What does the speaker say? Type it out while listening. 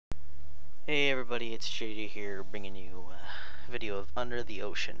Hey everybody, it's JJ here, bringing you a video of Under the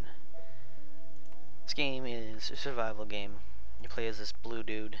Ocean. This game is a survival game. You play as this blue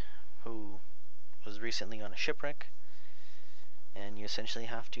dude who was recently on a shipwreck, and you essentially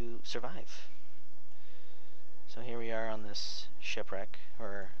have to survive. So here we are on this shipwreck,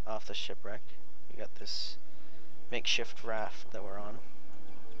 or off the shipwreck. We got this makeshift raft that we're on,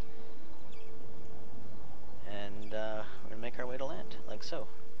 and we're gonna make our way to land, like so.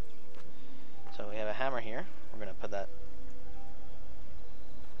 So we have a hammer here. We're gonna put that.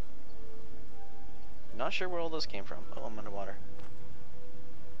 Not sure where all those came from. Oh, I'm underwater.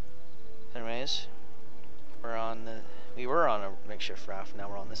 Anyways, we were on a makeshift raft. Now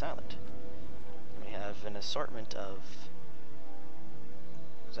we're on this island. And we have an assortment of.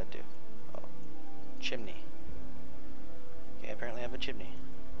 What does that do? Oh, chimney. Okay, apparently I have a chimney.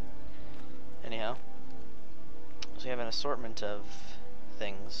 Anyhow, so we have an assortment of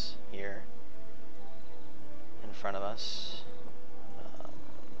things here in front of us.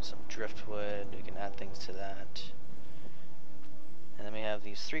 Some driftwood, we can add things to that. And then we have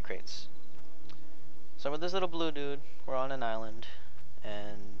these 3 crates. So with this little blue dude, we're on an island,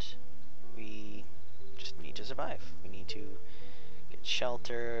 and we just need to survive. We need to get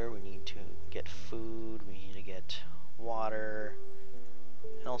shelter, we need to get food, we need to get water,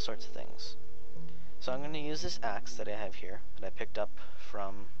 and all sorts of things. So I'm going to use this axe that I have here, that I picked up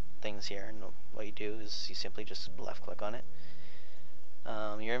from things here, and what you do is you simply just left click on it.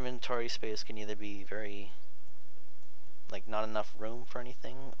 Your inventory space can either be very, like, not enough room for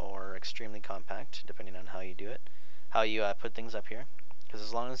anything, or extremely compact, depending on how you do it, how you put things up here. Because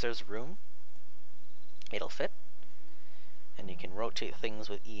as long as there's room, it'll fit, and you can rotate things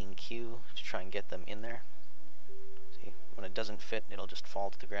with E and Q to try and get them in there. See, when it doesn't fit, it'll just fall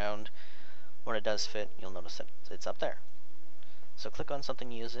to the ground. When it does fit, you'll notice that it's up there. So click on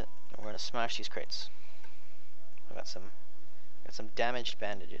something, use it, and we're going to smash these crates. I got some damaged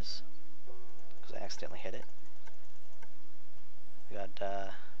bandages because I accidentally hit it. We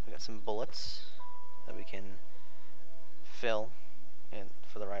got some bullets that we can fill in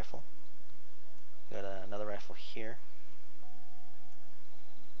for the rifle. We got another rifle here.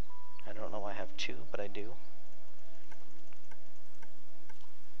 I don't know why I have 2, but I do.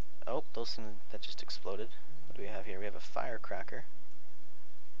 Oh, those things that just exploded. What do we have here? We have a firecracker.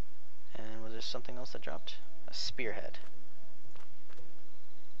 And was there something else that dropped? A spearhead.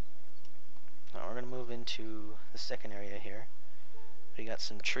 Now we're going to move into the second area here. We got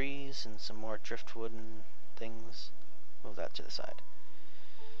some trees and some more driftwood and things. Move that to the side.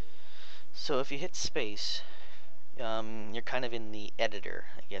 So if you hit space, you're kind of in the editor,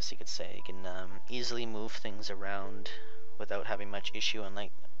 I guess you could say. You can easily move things around without having much issue,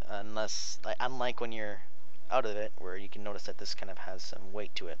 unlike when you're out of it, where you can notice that this kind of has some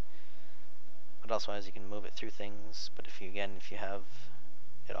weight to it. But also, as you can move it through things. But if you have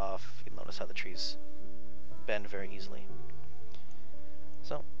it off, you'll notice how the trees bend very easily.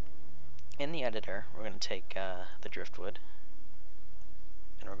 So, in the editor, we're going to take the driftwood,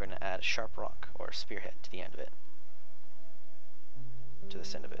 and we're going to add a sharp rock, or a spearhead, to the end of it. To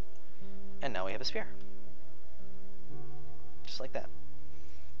this end of it. And now we have a spear. Just like that.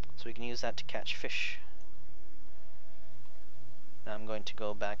 So we can use that to catch fish. Now I'm going to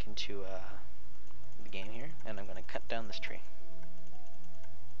go back into the game here, and I'm going to cut down this tree.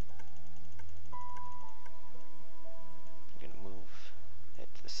 I'm going to move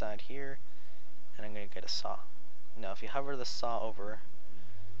it to the side here, and I'm going to get a saw. Now if you hover the saw over,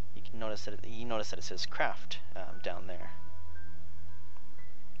 you can notice that it says craft down there.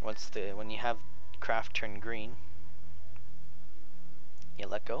 When you have craft turn green, you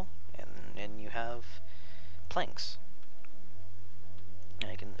let go, and you have planks. And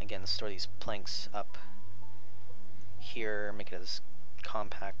I can again store these planks up here, make it as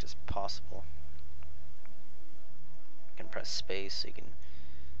compact as possible. You can press space so you can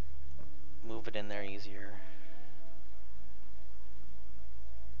move it in there easier.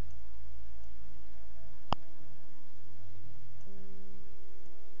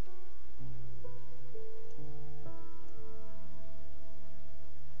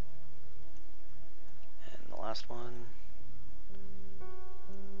 And the last one.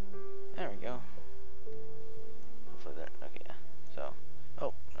 There we go. Hopefully that, okay, yeah. So,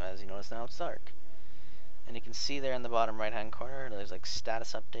 oh, as you notice now, it's dark. And you can see there in the bottom right hand corner, there's like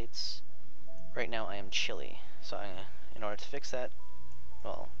status updates. Right now I am chilly, so in order to fix that,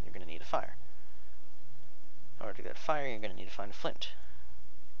 well, you're going to need a fire. In order to get fire, you're going to need to find a flint.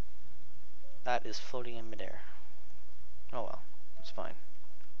 That is floating in midair. Oh well, it's fine.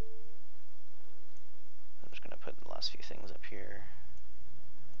 I'm just going to put the last few things up here.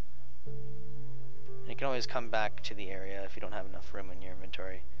 can always come back to the area if you don't have enough room in your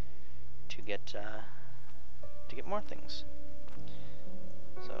inventory to get more things.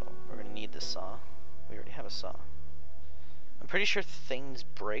 So we're gonna need the saw. We already have a saw. I'm pretty sure things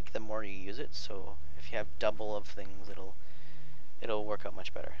break the more you use it, so if you have double of things, it'll work out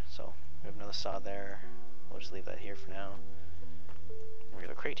much better. So we have another saw there. We'll just leave that here for now. We have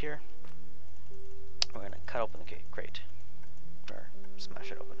a crate here. We're gonna cut open the crate, or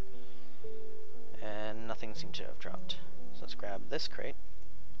smash it open. And nothing seemed to have dropped. So let's grab this crate.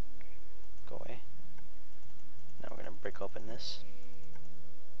 Go away. Now we're gonna break open this.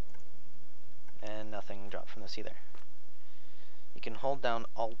 And nothing dropped from this either. You can hold down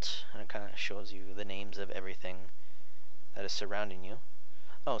Alt and it kind of shows you the names of everything that is surrounding you.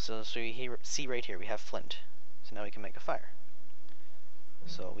 Oh, so you see right here we have flint. So now we can make a fire.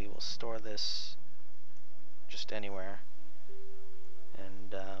 So we will store this just anywhere.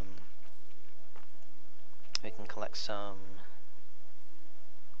 And we can collect some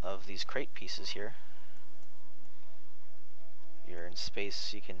of these crate pieces here. If you're in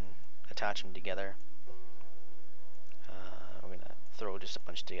space, you can attach them together. We're going to throw just a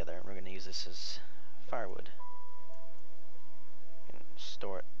bunch together, and we're going to use this as firewood. We can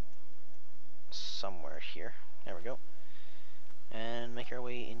store it somewhere here. There we go. And make our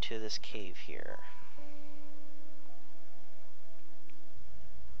way into this cave here.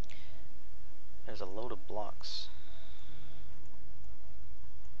 There's a load of blocks.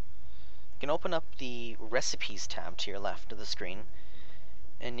 You can open up the recipes tab to your left of the screen,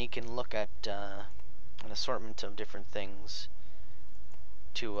 and you can look at an assortment of different things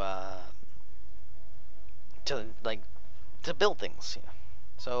to build things. Yeah.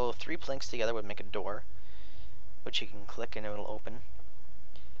 So 3 planks together would make a door, which you can click and it will open.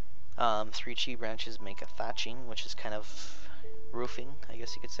 3 tree branches make a thatching, which is kind of roofing, I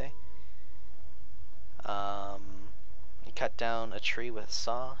guess you could say. You cut down a tree with a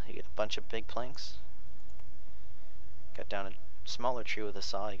saw, you get a bunch of big planks. Cut down a smaller tree with a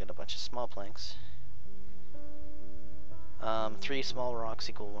saw, you get a bunch of small planks. 3 small rocks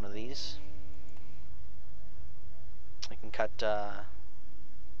equal one of these. You can cut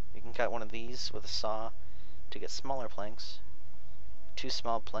one of these with a saw to get smaller planks. 2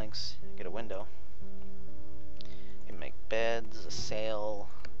 small planks, get a window. You can make beds, a sail,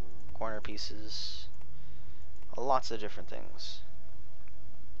 corner pieces, lots of different things.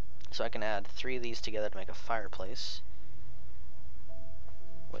 So I can add 3 of these together to make a fireplace,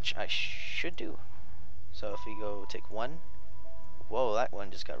 which I should do. So if we go take 1, whoa, that one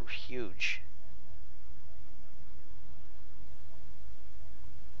just got huge.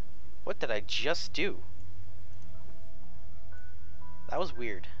 What did I just do? That was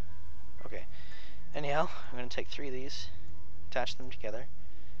weird. Okay. Anyhow, I'm going to take 3 of these, attach them together,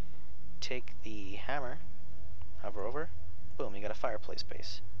 take the hammer, hover over, boom, you got a fireplace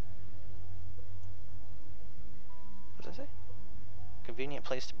base. What does it say? Convenient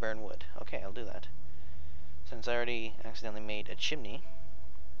place to burn wood. Okay, I'll do that. Since I already accidentally made a chimney,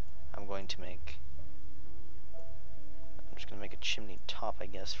 I'm just going to make a chimney top, I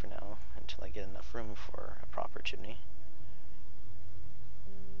guess, for now, until I get enough room for a proper chimney.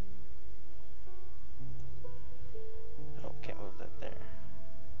 Oh, can't move that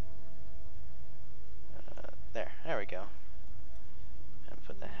there. There we go. And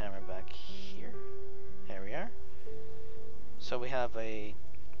put the hammer back here. There we are. So we have a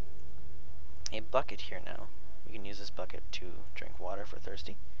bucket here now. We can use this bucket to drink water if we're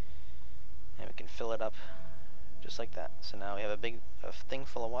thirsty. And we can fill it up just like that. So now we have a thing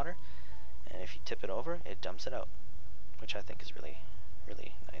full of water, and if you tip it over, it dumps it out, which I think is really,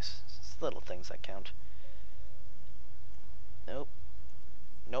 really nice. It's little things that count. Nope.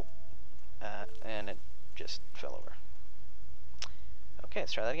 Nope. And it just fell over. Okay,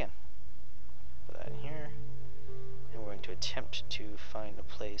 let's try that again. Put that in here, and we're going to attempt to find a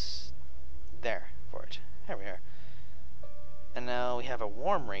place there for it. There we are. And now we have a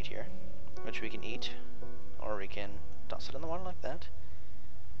worm right here, which we can eat, or we can toss it in the water like that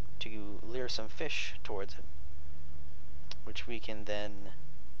to lure some fish towards it, which we can then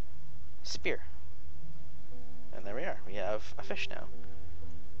spear. And there we are. We have a fish now.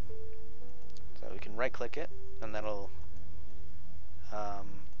 So we can right click it, and that'll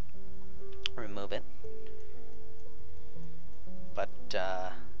remove it. But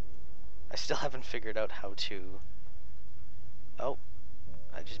I still haven't figured out how to... Oh,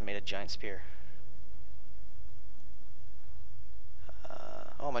 I just made a giant spear.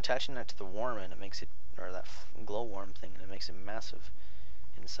 Oh, I'm attaching that to the worm, and it makes it, or that glowworm thing, and it makes it massive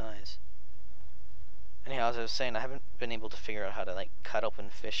in size. Anyhow, as I was saying, I haven't been able to figure out how to like cut open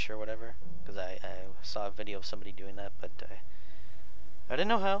fish or whatever, because I saw a video of somebody doing that, but I didn't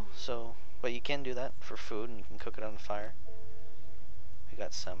know how. So, but you can do that for food, and you can cook it on the fire. We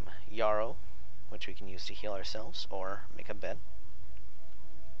got some yarrow, which we can use to heal ourselves or make a bed,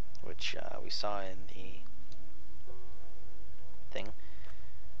 which we saw in the thing.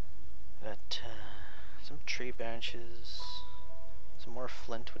 Got some tree branches, some more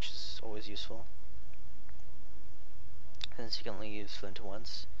flint, which is always useful, since you can only use flint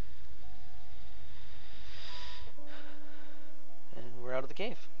once. And we're out of the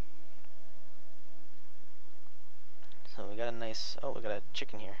cave. So we got a nice, oh, we got a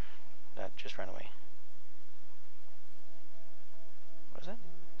chicken here that just ran away. What is that?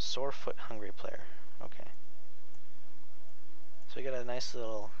 Sorefoot hungry player. Okay. So we got a nice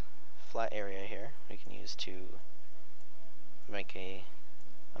little flat area here we can use to make a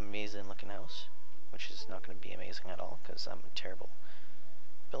amazing looking house, which is not going to be amazing at all because I'm a terrible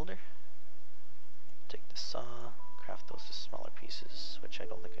builder. Take the saw, craft those to smaller pieces, which I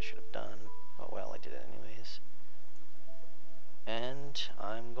don't think I should have done. Oh well, I did it anyways. And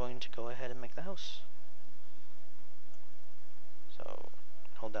I'm going to go ahead and make the house. So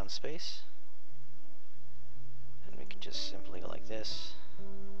hold down space, and we can just simply go like this,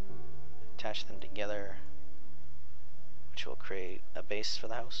 attach them together, which will create a base for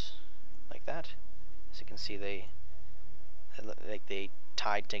the house, like that. As you can see, they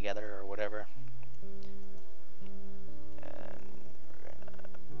tied together or whatever. And we're gonna,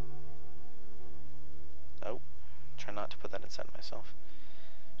 oh, try not to put that inside myself.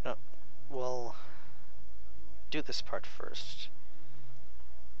 No, we'll do this part first.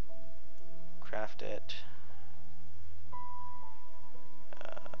 Craft it.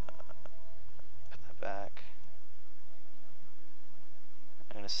 Put that back.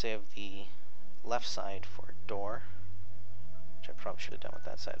 I'm going to save the left side for a door, which I probably should have done with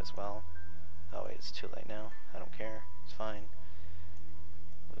that side as well. Oh wait, it's too late now. I don't care. It's fine.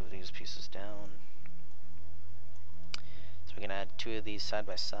 Move these pieces down. So we can add 2 of these side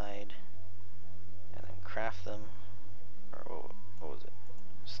by side, and then craft them. Or what was it?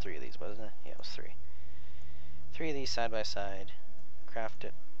 It was 3 of these, wasn't it? Yeah, it was 3. 3 of these side by side. Craft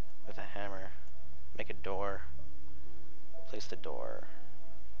it with a hammer. Make a door. Place the door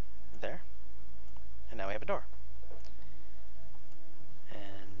there, and now we have a door.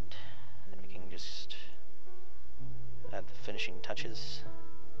 And then we can just add the finishing touches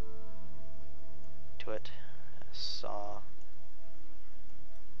to it. A saw.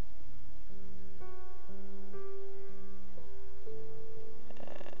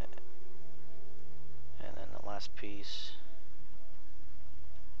 And then the last piece.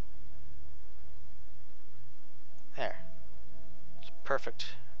 There. It's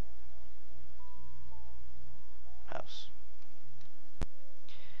perfect house.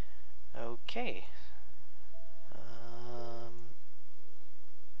 Okay.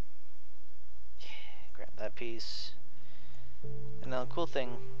 Grab that piece. And now the cool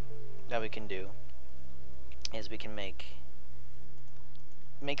thing that we can do is we can make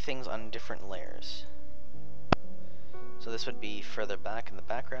things on different layers. So this would be further back in the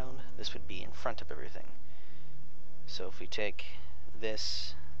background. This would be in front of everything. So if we take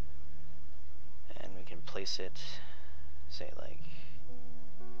this and we can place it, say like,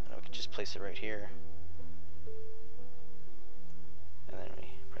 we can just place it right here, and then we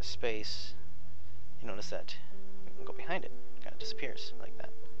press space, you notice that we can go behind it, it kind of disappears like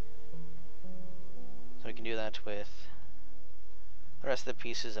that. So we can do that with the rest of the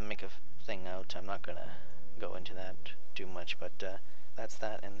pieces and make a thing out. I'm not gonna go into that too much, but that's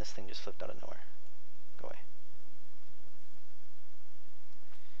that, and this thing just flipped out of nowhere. Go away.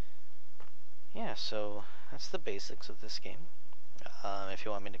 Yeah, so that's the basics of this game. If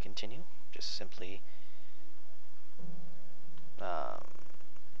you want me to continue, just simply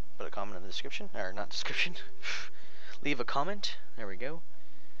put a comment in the description, or not description, leave a comment, there we go.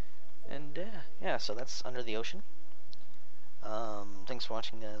 And yeah, so that's Under the Ocean. Thanks for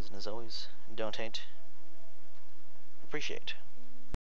watching, guys, and as always, don't hate, appreciate.